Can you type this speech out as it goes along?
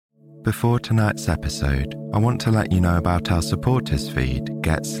Before tonight's episode, I want to let you know about our supporters feed,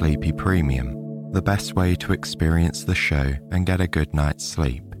 Get Sleepy Premium, the best way to experience the show and get a good night's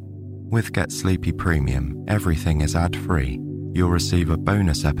sleep. With Get Sleepy Premium, everything is ad-free. You'll receive a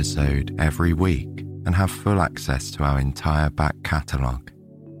bonus episode every week and have full access to our entire back catalogue.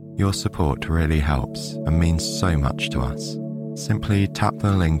 Your support really helps and means so much to us. Simply tap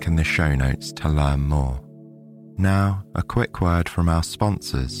the link in the show notes to learn more. Now, a quick word from our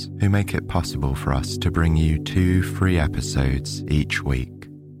sponsors who make it possible for us to bring you 2 free episodes each week.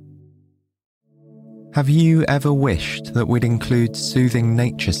 Have you ever wished that we'd include soothing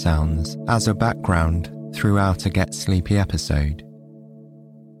nature sounds as a background throughout a Get Sleepy episode?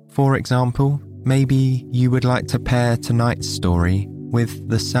 For example, maybe you would like to pair tonight's story with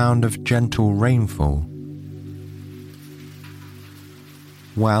the sound of gentle rainfall.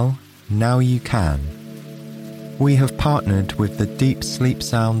 Well, now you can. We have partnered with the Deep Sleep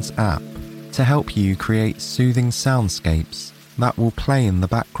Sounds app to help you create soothing soundscapes that will play in the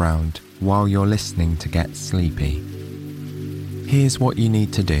background while you're listening to Get Sleepy. Here's what you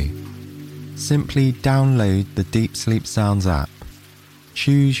need to do. Simply download the Deep Sleep Sounds app,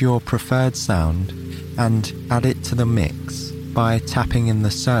 choose your preferred sound and add it to the mix by tapping in the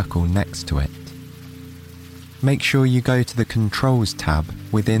circle next to it. Make sure you go to the Controls tab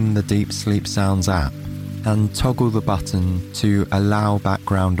within the Deep Sleep Sounds app and toggle the button to allow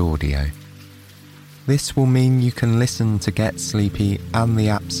background audio. This will mean you can listen to Get Sleepy and the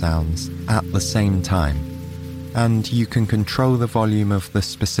app sounds at the same time, and you can control the volume of the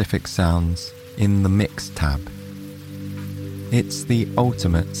specific sounds in the Mix tab. It's the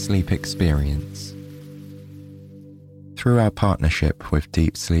ultimate sleep experience. Through our partnership with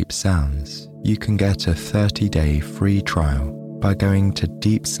Deep Sleep Sounds, you can get a 30-day free trial by going to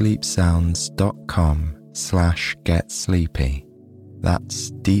deepsleepsounds.com/getsleepy.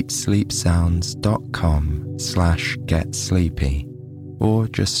 That's deepsleepsounds.com/getsleepy. Or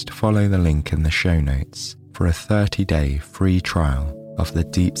just follow the link in the show notes for a 30-day free trial of the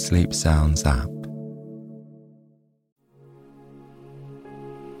Deep Sleep Sounds app.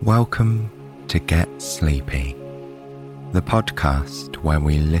 Welcome to Get Sleepy, the podcast where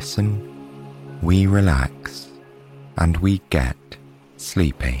we listen, we relax, and we get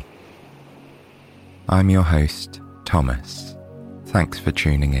sleepy. I'm your host, Thomas. Thanks for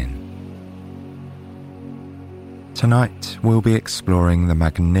tuning in. Tonight we'll be exploring the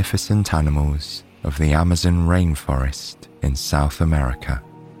magnificent animals of the Amazon rainforest in South America.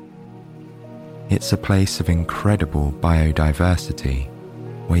 It's a place of incredible biodiversity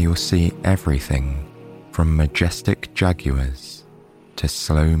where you'll see everything from majestic jaguars to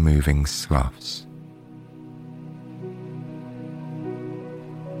slow-moving sloths.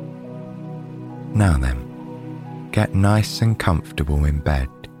 Now then, get nice and comfortable in bed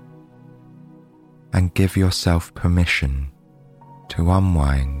and give yourself permission to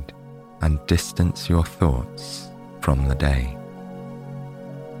unwind and distance your thoughts from the day.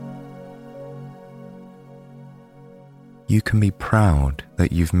 You can be proud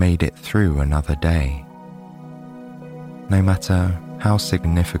that you've made it through another day, no matter how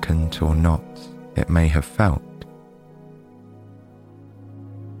significant or not it may have felt.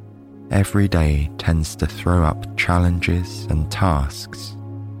 Every day tends to throw up challenges and tasks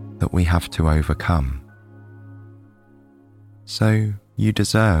that we have to overcome. So you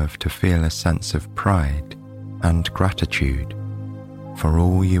deserve to feel a sense of pride and gratitude for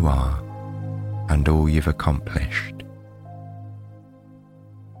all you are and all you've accomplished.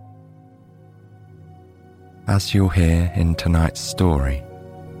 As you'll hear in tonight's story,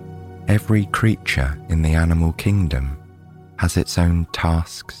 every creature in the animal kingdom has its own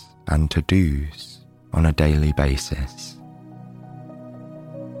tasks and to-dos on a daily basis.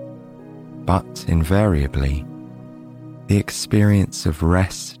 But invariably, the experience of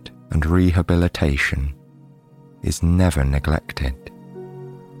rest and rehabilitation is never neglected.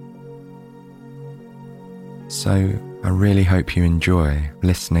 So I really hope you enjoy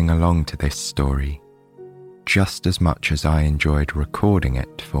listening along to this story just as much as I enjoyed recording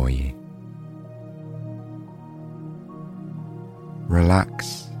it for you.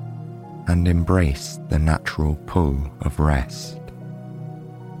 Relax and embrace the natural pull of rest,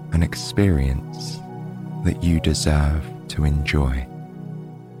 an experience that you deserve to enjoy.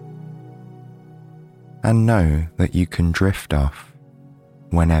 And know that you can drift off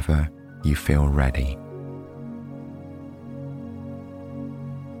whenever you feel ready.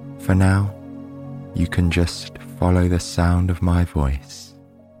 For now, you can just follow the sound of my voice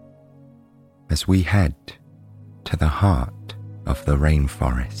as we head to the heart of the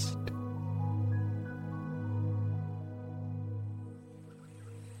rainforest.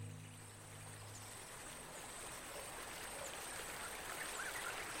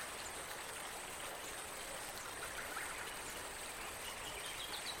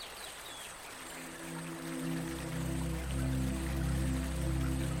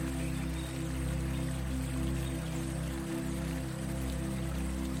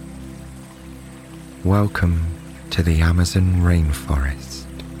 Welcome to the Amazon rainforest.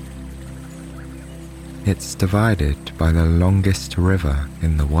 It's divided by the longest river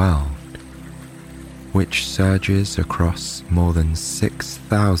in the world, which surges across more than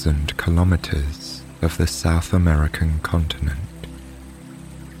 6,000 kilometers of the South American continent.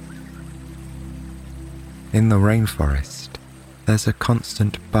 In the rainforest, there's a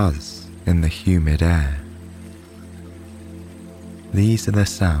constant buzz in the humid air. These are the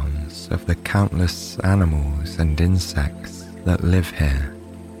sounds of the countless animals and insects that live here,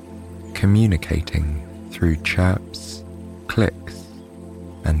 communicating through chirps, clicks,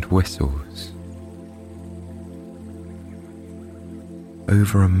 and whistles.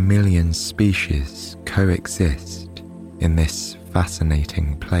 Over 1 million species coexist in this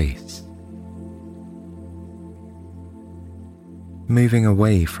fascinating place. Moving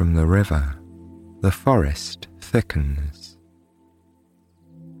away from the river, the forest thickens.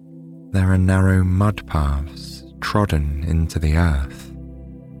 There are narrow mud paths trodden into the earth,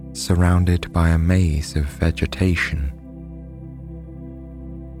 surrounded by a maze of vegetation.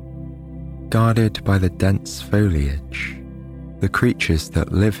 Guarded by the dense foliage, the creatures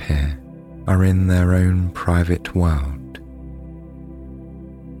that live here are in their own private world.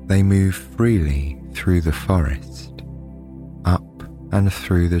 They move freely through the forest, up and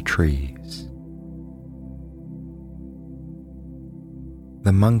through the trees.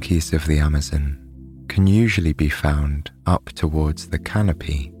 The monkeys of the Amazon can usually be found up towards the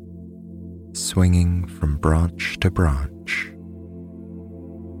canopy, swinging from branch to branch.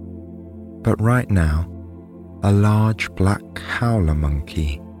 But right now, a large black howler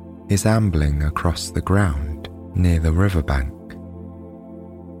monkey is ambling across the ground near the riverbank.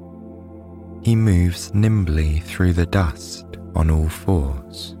 He moves nimbly through the dust on all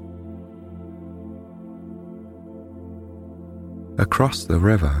fours. Across the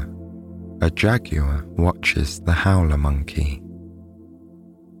river, a jaguar watches the howler monkey.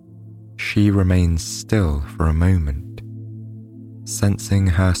 She remains still for a moment, sensing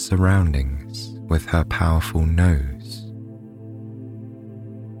her surroundings with her powerful nose.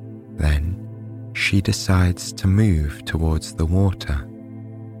 Then she decides to move towards the water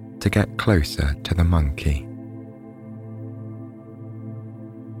to get closer to the monkey.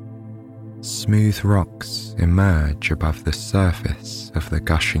 Smooth rocks emerge above the surface of the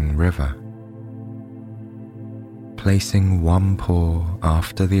gushing river. Placing one paw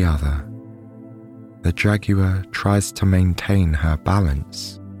after the other, the jaguar tries to maintain her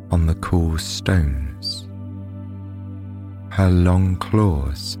balance on the cool stones. Her long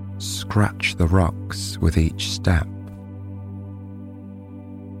claws scratch the rocks with each step.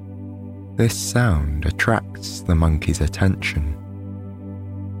 This sound attracts the monkey's attention.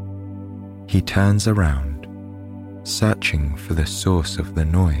 He turns around, searching for the source of the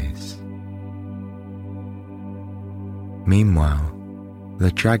noise. Meanwhile,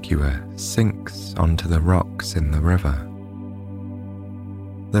 the jaguar sinks onto the rocks in the river.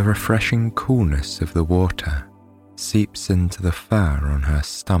 The refreshing coolness of the water seeps into the fur on her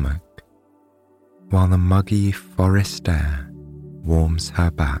stomach, while the muggy forest air warms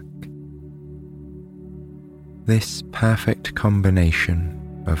her back. This perfect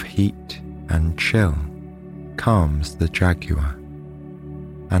combination of heat and chill calms the jaguar,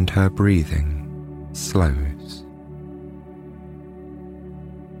 and her breathing slows.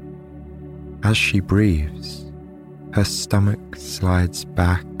 As she breathes, her stomach slides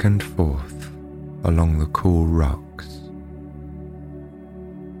back and forth along the cool rocks.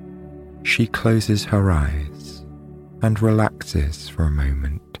 She closes her eyes and relaxes for a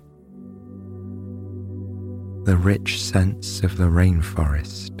moment. The rich scents of the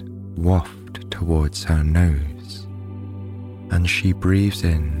rainforest waft towards her nose, and she breathes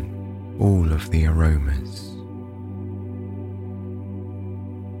in all of the aromas.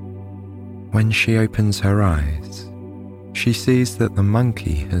 When she opens her eyes, she sees that the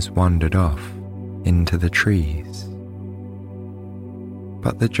monkey has wandered off into the trees.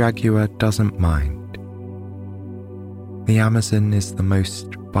 But the jaguar doesn't mind. The Amazon is the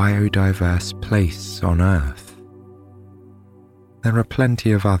most biodiverse place on Earth. There are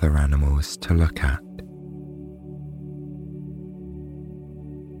plenty of other animals to look at.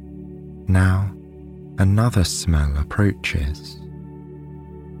 Now, another smell approaches.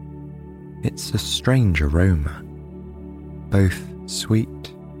 It's a strange aroma, both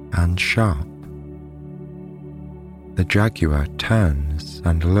sweet and sharp. The jaguar turns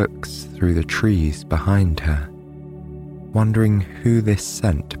and looks through the trees behind her, wondering who this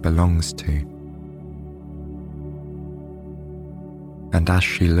scent belongs to. And as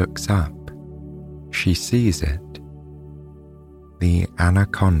she looks up, she sees it, the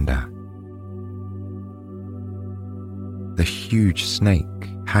anaconda. the huge snake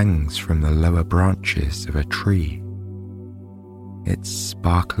hangs from the lower branches of a tree, its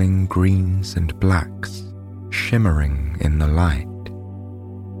sparkling greens and blacks shimmering in the light.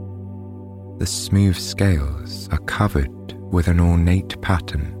 The smooth scales are covered with an ornate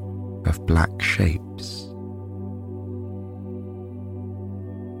pattern of black shapes.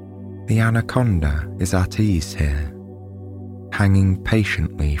 The anaconda is at ease here, hanging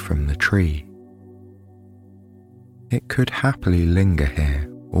patiently from the tree. It could happily linger here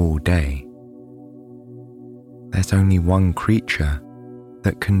all day. There's only one creature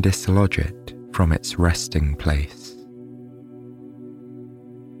that can dislodge it from its resting place.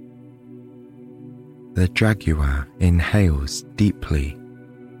 The jaguar inhales deeply,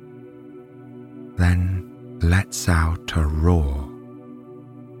 then lets out a roar.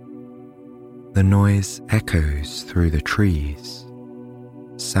 The noise echoes through the trees,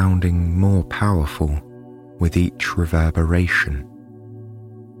 sounding more powerful with each reverberation.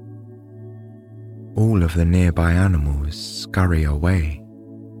 All of the nearby animals scurry away.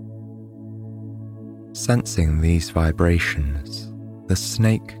 Sensing these vibrations, the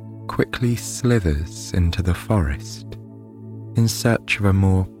snake quickly slithers into the forest in search of a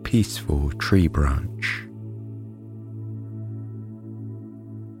more peaceful tree branch.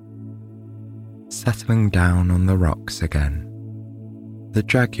 Settling down on the rocks again, the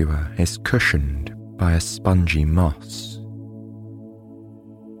jaguar is cushioned by a spongy moss.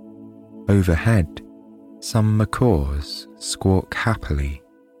 Overhead, some macaws squawk happily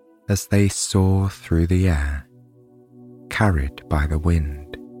as they soar through the air, carried by the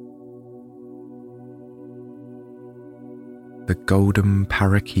wind. The golden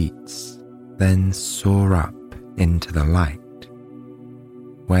parakeets then soar up into the light,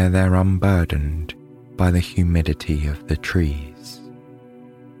 where they're unburdened by the humidity of the trees.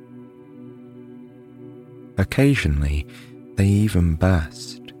 Occasionally, they even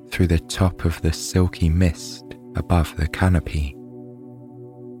burst through the top of the silky mist above the canopy.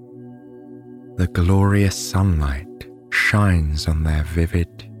 The glorious sunlight shines on their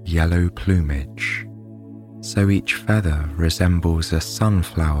vivid yellow plumage, so each feather resembles a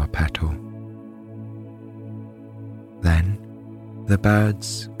sunflower petal. Then the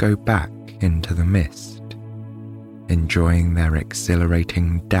birds go back into the mist, enjoying their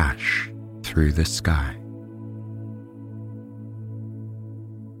exhilarating dash through the sky.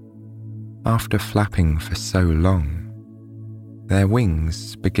 After flapping for so long, their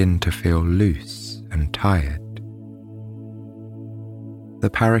wings begin to feel loose and tired. The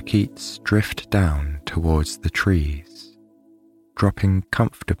parakeets drift down towards the trees, dropping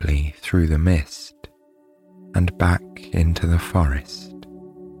comfortably through the mist and back into the forest.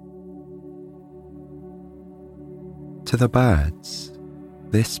 To the birds,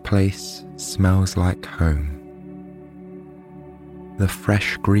 this place smells like home. The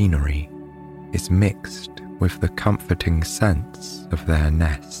fresh greenery is mixed with the comforting scents of their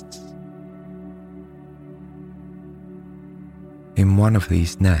nests. In one of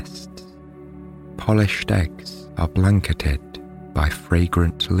these nests, polished eggs are blanketed by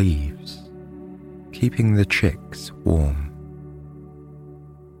fragrant leaves, keeping the chicks warm.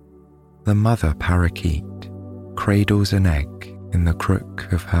 The mother parakeet cradles an egg in the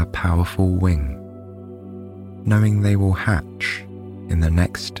crook of her powerful wing, knowing they will hatch in the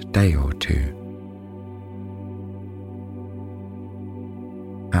next day or two.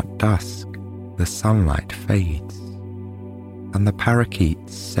 At dusk, the sunlight fades, and the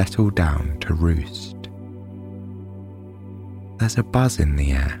parakeets settle down to roost. There's a buzz in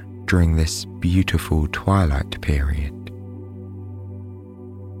the air during this beautiful twilight period.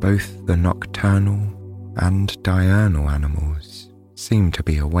 Both the nocturnal and diurnal animals seem to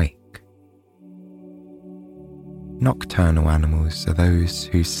be awake. Nocturnal animals are those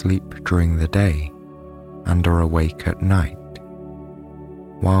who sleep during the day and are awake at night,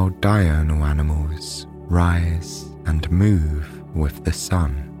 while diurnal animals rise and move with the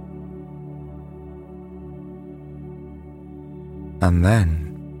sun. And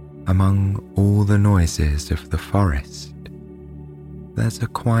then, among all the noises of the forest, there's a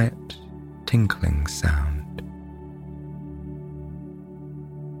quiet tinkling sound.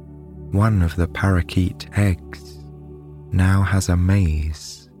 One of the parakeet eggs now has a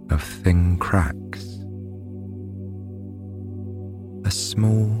maze of thin cracks. A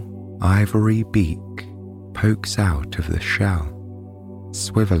small ivory beak pokes out of the shell,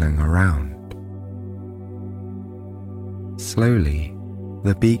 swiveling around. Slowly,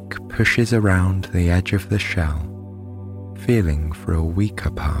 the beak pushes around the edge of the shell, feeling for a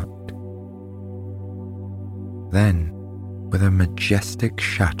weaker part. Then, with a majestic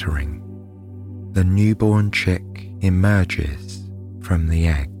shattering, the newborn chick emerges from the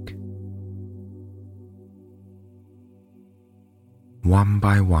egg. One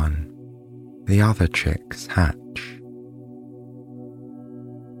by one, the other chicks hatch.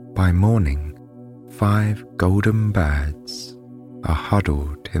 By morning, 5 golden birds are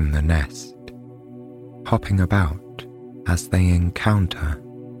huddled in the nest, hopping about as they encounter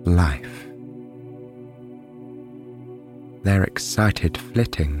life. Their excited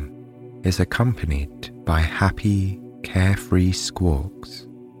flitting is accompanied by happy, carefree squawks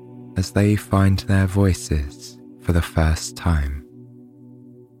as they find their voices for the first time.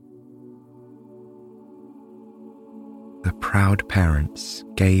 The proud parents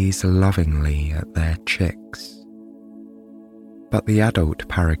gaze lovingly at their chicks, but the adult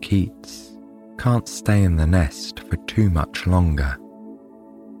parakeets can't stay in the nest for too much longer.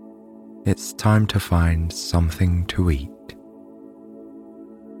 It's time to find something to eat.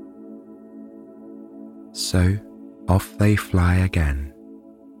 So off they fly again,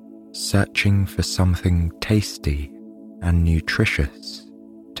 searching for something tasty and nutritious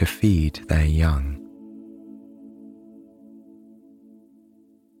to feed their young.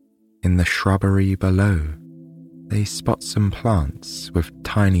 In the shrubbery below, they spot some plants with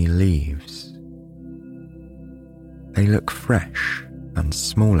tiny leaves. They look fresh and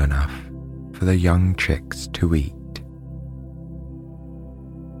small enough for the young chicks to eat.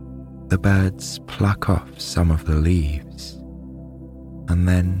 The birds pluck off some of the leaves and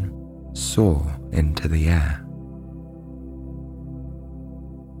then soar into the air.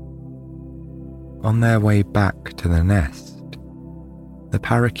 On their way back to the nest, the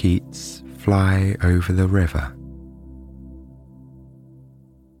parakeets fly over the river.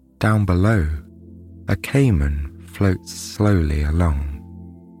 Down below, a caiman floats slowly along.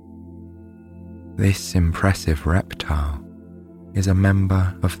 This impressive reptile is a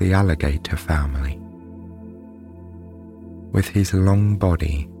member of the alligator family. With his long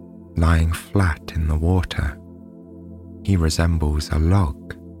body lying flat in the water, he resembles a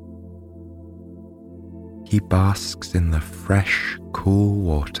log. He basks in the fresh, cool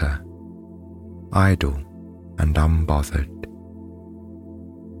water, idle and unbothered.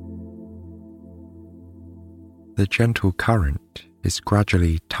 The gentle current is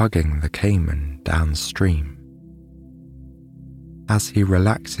gradually tugging the caiman downstream. As he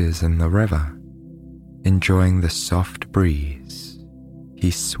relaxes in the river, enjoying the soft breeze, he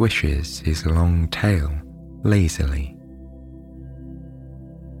swishes his long tail lazily.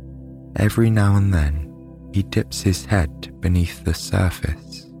 Every now and then, he dips his head beneath the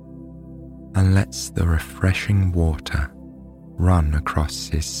surface and lets the refreshing water run across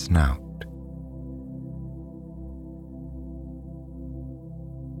his snout.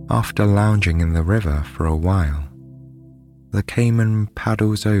 After lounging in the river for a while, the caiman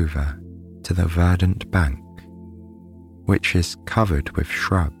paddles over to the verdant bank, which is covered with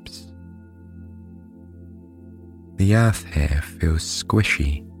shrubs. The earth here feels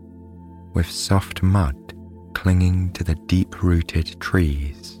squishy, with soft mud clinging to the deep-rooted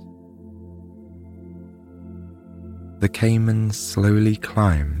trees. The caiman slowly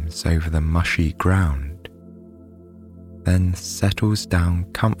climbs over the mushy ground, then settles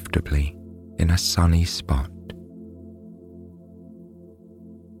down comfortably in a sunny spot.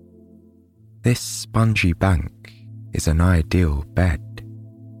 This spongy bank is an ideal bed.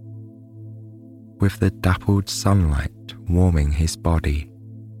 With the dappled sunlight warming his body,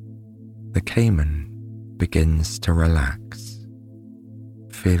 the caiman begins to relax,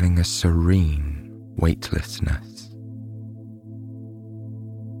 feeling a serene weightlessness.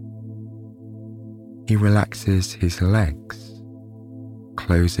 He relaxes his legs,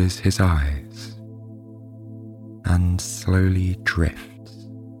 closes his eyes, and slowly drifts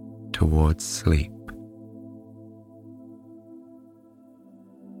towards sleep.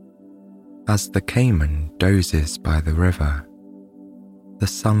 As the caiman dozes by the river, the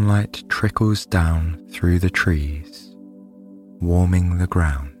sunlight trickles down through the trees, warming the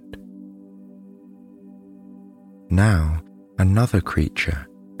ground. Now, another creature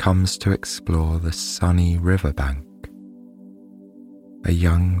comes to explore the sunny riverbank. A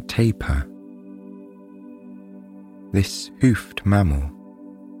young tapir. This hoofed mammal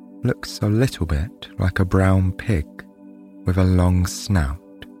looks a little bit like a brown pig with a long snout.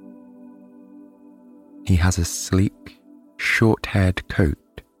 He has a sleek, short-haired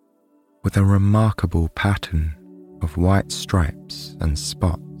coat with a remarkable pattern of white stripes and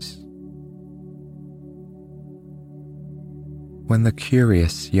spots. When the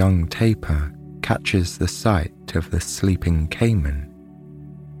curious young tapir catches the sight of the sleeping caiman,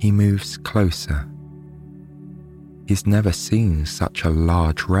 he moves closer. He's never seen such a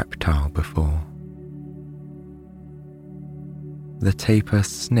large reptile before The tapir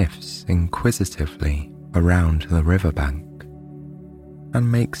sniffs inquisitively around the riverbank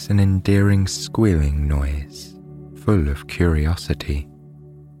and makes an endearing squealing noise full of curiosity.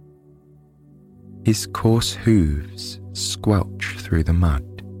 His coarse hooves squelch through the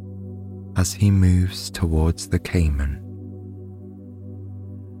mud as he moves towards the caiman.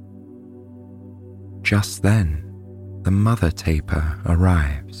 Just then, the mother tapir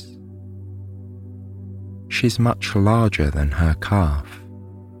arrives. She's much larger than her calf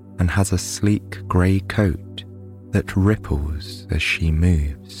and has a sleek grey coat that ripples as she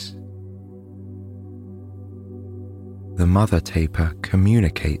moves. The mother tapir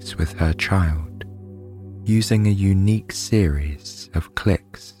communicates with her child using a unique series of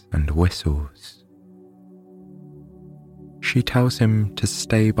clicks and whistles. She tells him to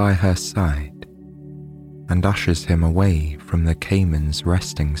stay by her side and ushers him away from the caiman's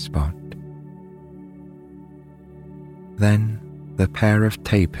resting spot. Then the pair of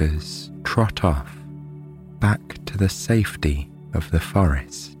tapirs trot off back to the safety of the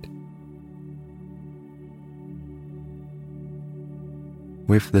forest.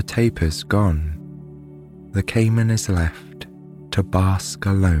 With the tapirs gone, the caiman is left to bask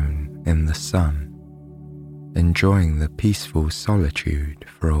alone in the sun, enjoying the peaceful solitude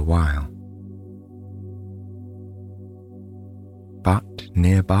for a while. But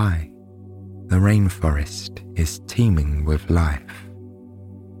nearby, the rainforest is teeming with life.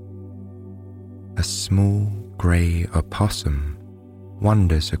 A small grey opossum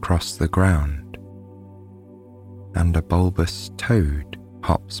wanders across the ground, and a bulbous toad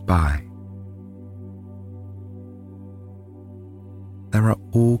hops by. There are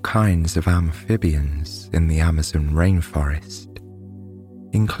all kinds of amphibians in the Amazon rainforest,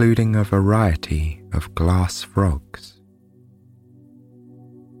 including a variety of glass frogs.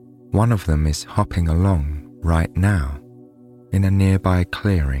 One of them is hopping along right now in a nearby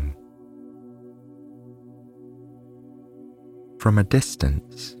clearing. From a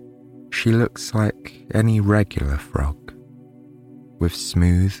distance, she looks like any regular frog, with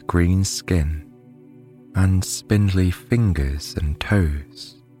smooth green skin and spindly fingers and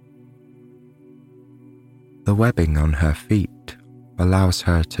toes. The webbing on her feet allows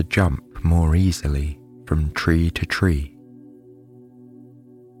her to jump more easily from tree to tree.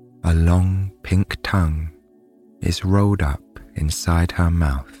 A long pink tongue is rolled up inside her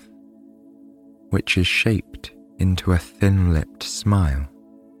mouth, which is shaped into a thin-lipped smile.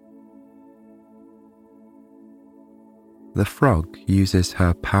 The frog uses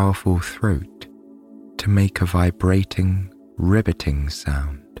her powerful throat to make a vibrating, ribbiting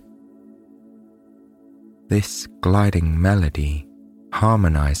sound. This gliding melody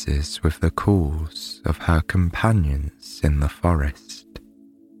harmonizes with the calls of her companions in the forest: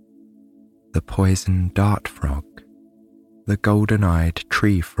 the poison dart frog, the golden-eyed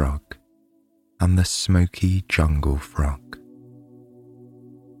tree frog, and the smoky jungle frog.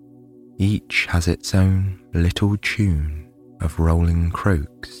 Each has its own little tune of rolling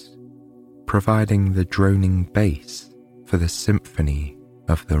croaks, providing the droning bass for the symphony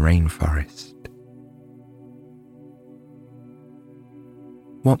of the rainforest.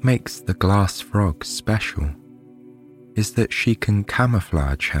 What makes the glass frog special is that she can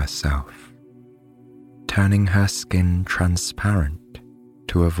camouflage herself, turning her skin transparent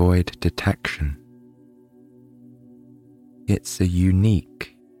to avoid detection. It's a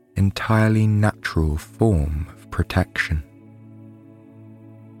unique, entirely natural form of protection.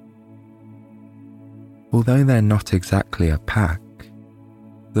 Although they're not exactly a pack,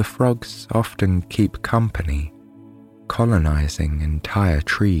 the frogs often keep company, colonizing entire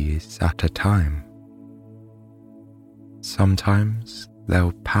trees at a time. Sometimes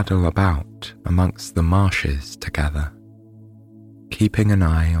they'll paddle about amongst the marshes together, keeping an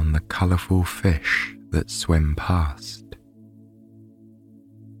eye on the colourful fish that swim past.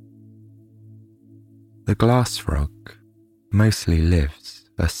 The glass frog mostly lives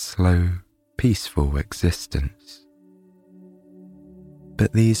a slow, peaceful existence.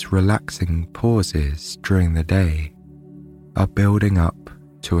 But these relaxing pauses during the day are building up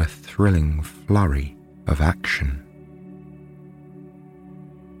to a thrilling flurry of action.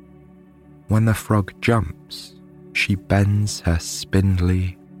 When the frog jumps, she bends her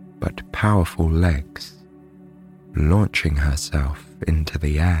spindly but powerful legs, launching herself into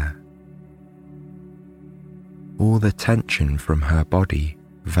the air. All the tension from her body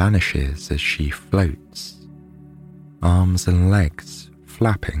vanishes as she floats, arms and legs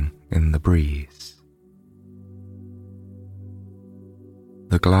flapping in the breeze.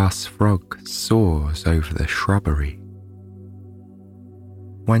 The glass frog soars over the shrubbery.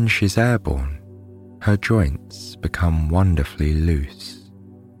 When she's airborne, Her joints become wonderfully loose,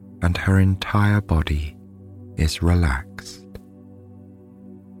 and her entire body is relaxed.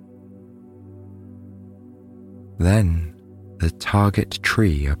 Then the target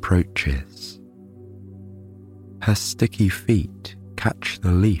tree approaches. Her sticky feet catch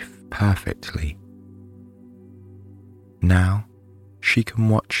the leaf perfectly. Now she can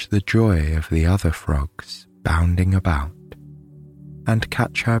watch the joy of the other frogs bounding about and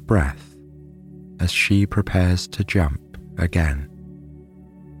catch her breath as she prepares to jump again.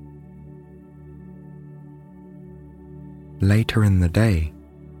 Later in the day,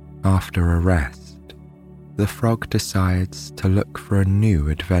 after a rest, the frog decides to look for a new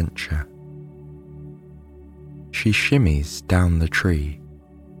adventure. She shimmies down the tree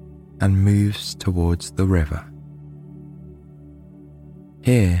and moves towards the river.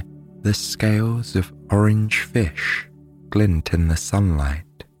 Here, the scales of orange fish glint in the sunlight.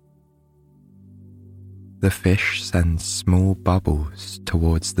 The fish sends small bubbles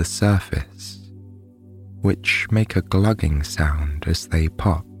towards the surface, which make a glugging sound as they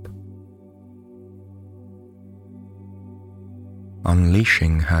pop.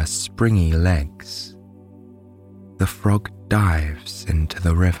 Unleashing her springy legs, the frog dives into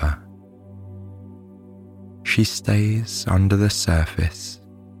the river. She stays under the surface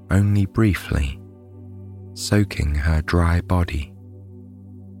only briefly, soaking her dry body,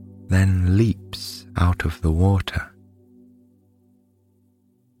 then leaps out of the water.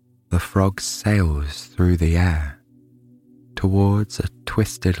 The frog sails through the air towards a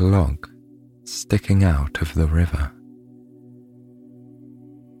twisted log sticking out of the river.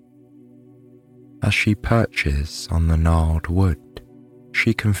 As she perches on the gnarled wood,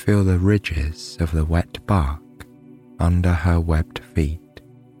 she can feel the ridges of the wet bark under her webbed feet.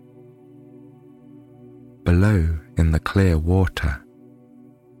 Below, in the clear water,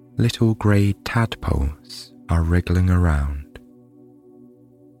 little grey tadpoles are wriggling around.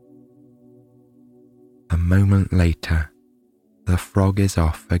 A moment later, the frog is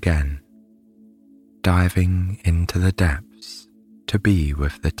off again, diving into the depths to be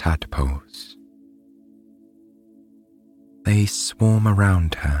with the tadpoles. They swarm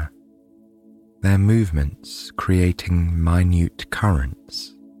around her, their movements creating minute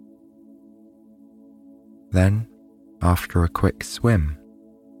currents. Then, after a quick swim,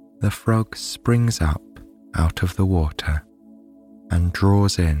 the frog springs up out of the water and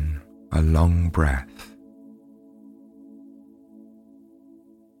draws in a long breath.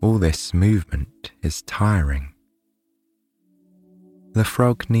 All this movement is tiring. The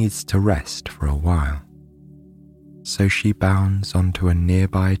frog needs to rest for a while, so she bounds onto a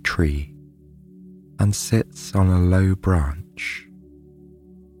nearby tree and sits on a low branch.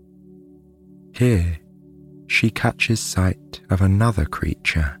 Here, she catches sight of another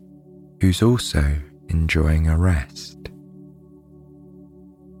creature who's also enjoying a rest.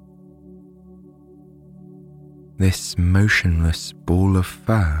 This motionless ball of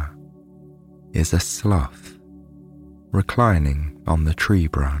fur is a sloth reclining on the tree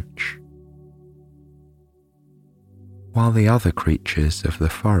branch. While the other creatures of the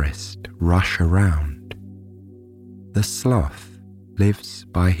forest rush around, the sloth lives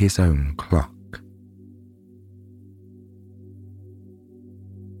by his own clock.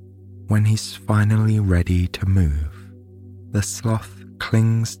 When he's finally ready to move, the sloth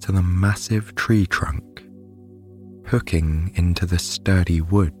clings to the massive tree trunk, hooking into the sturdy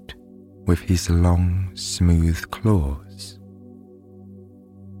wood with his long, smooth claws.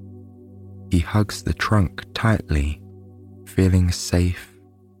 He hugs the trunk tightly, feeling safe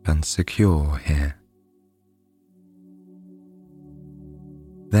and secure here.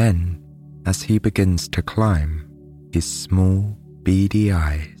 Then, as he begins to climb, his small, beady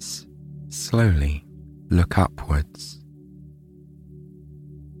eyes slowly look upwards.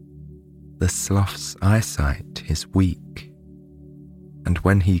 The sloth's eyesight is weak, and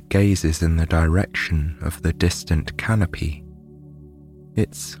when he gazes in the direction of the distant canopy,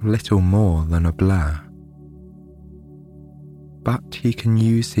 it's little more than a blur. But he can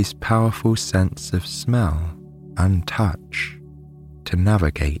use his powerful sense of smell and touch to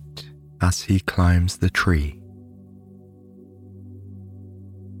navigate as he climbs the tree.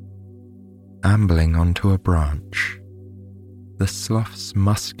 Ambling onto a branch, the sloth's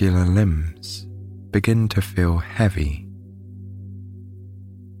muscular limbs begin to feel heavy.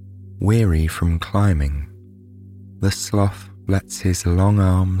 Weary from climbing, the sloth lets his long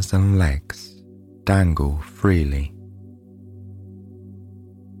arms and legs dangle freely.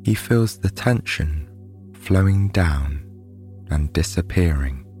 He feels the tension flowing down and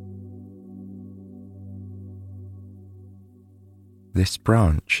disappearing. This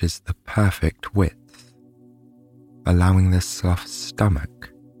branch is the perfect width allowing the sloth's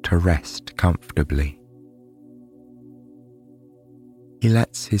stomach to rest comfortably. He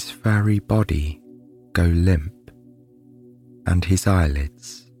lets his furry body go limp and his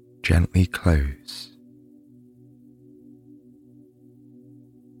eyelids gently close.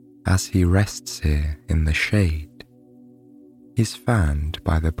 As he rests here in the shade, he's fanned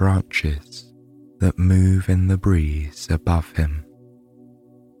by the branches that move in the breeze above him,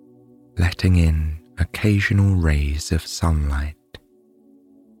 letting in occasional rays of sunlight.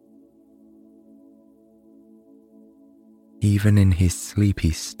 Even in his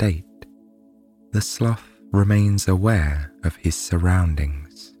sleepy state, the sloth remains aware of his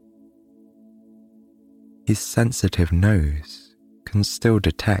surroundings. His sensitive nose can still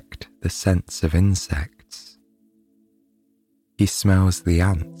detect the scents of insects. He smells the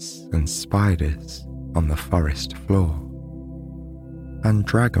ants and spiders on the forest floor, and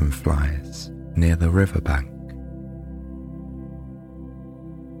dragonflies near the riverbank.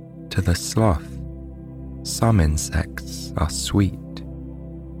 To the sloth, some insects are sweet,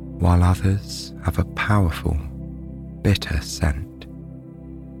 while others have a powerful, bitter scent.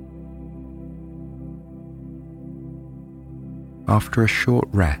 After a short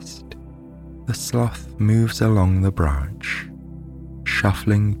rest, the sloth moves along the branch,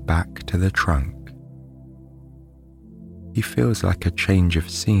 shuffling back to the trunk. He feels like a change of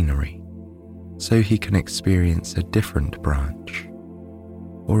scenery, so he can experience a different branch,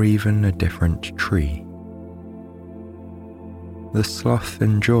 or even a different tree. The sloth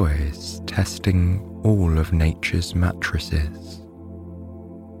enjoys testing all of nature's mattresses.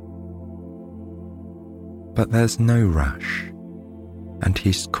 But there's no rush, and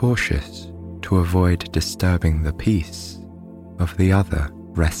he's cautious to avoid disturbing the peace of the other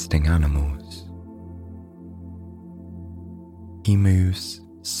resting animals. He moves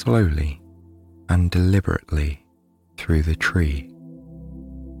slowly and deliberately through the tree.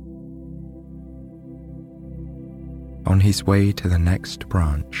 On his way to the next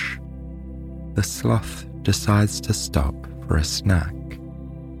branch, the sloth decides to stop for a snack.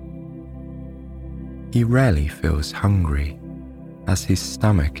 He rarely feels hungry, as his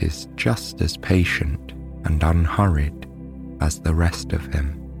stomach is just as patient and unhurried as the rest of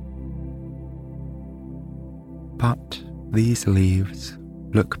him. But these leaves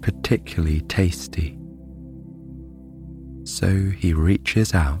look particularly tasty, so he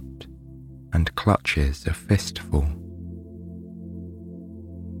reaches out and clutches a fistful.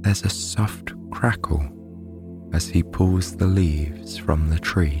 There's a soft crackle as he pulls the leaves from the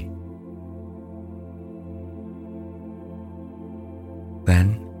tree.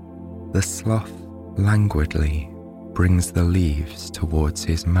 Then the sloth languidly brings the leaves towards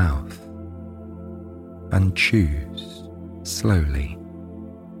his mouth and chews slowly,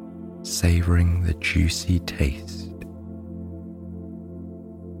 savouring the juicy taste.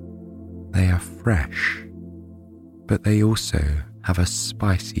 They are fresh, but they also have a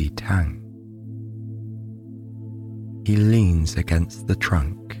spicy tang. He leans against the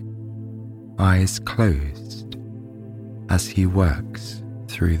trunk, eyes closed, as he works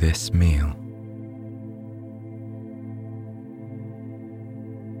through this meal.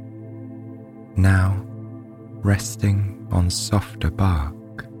 Now, resting on softer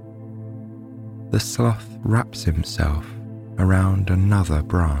bark, the sloth wraps himself around another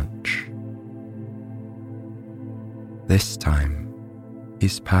branch. This time,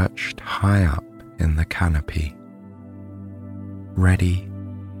 he's perched high up in the canopy, ready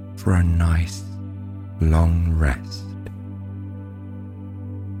for a nice, long rest.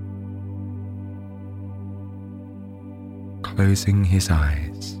 Closing his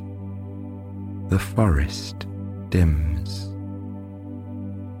eyes, the forest dims,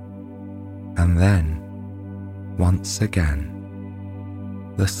 and then, once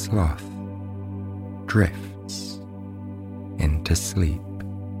again, the sloth drifts into sleep,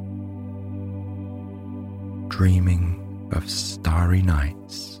 dreaming of starry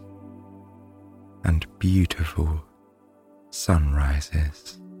nights and beautiful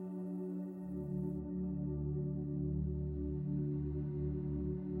sunrises.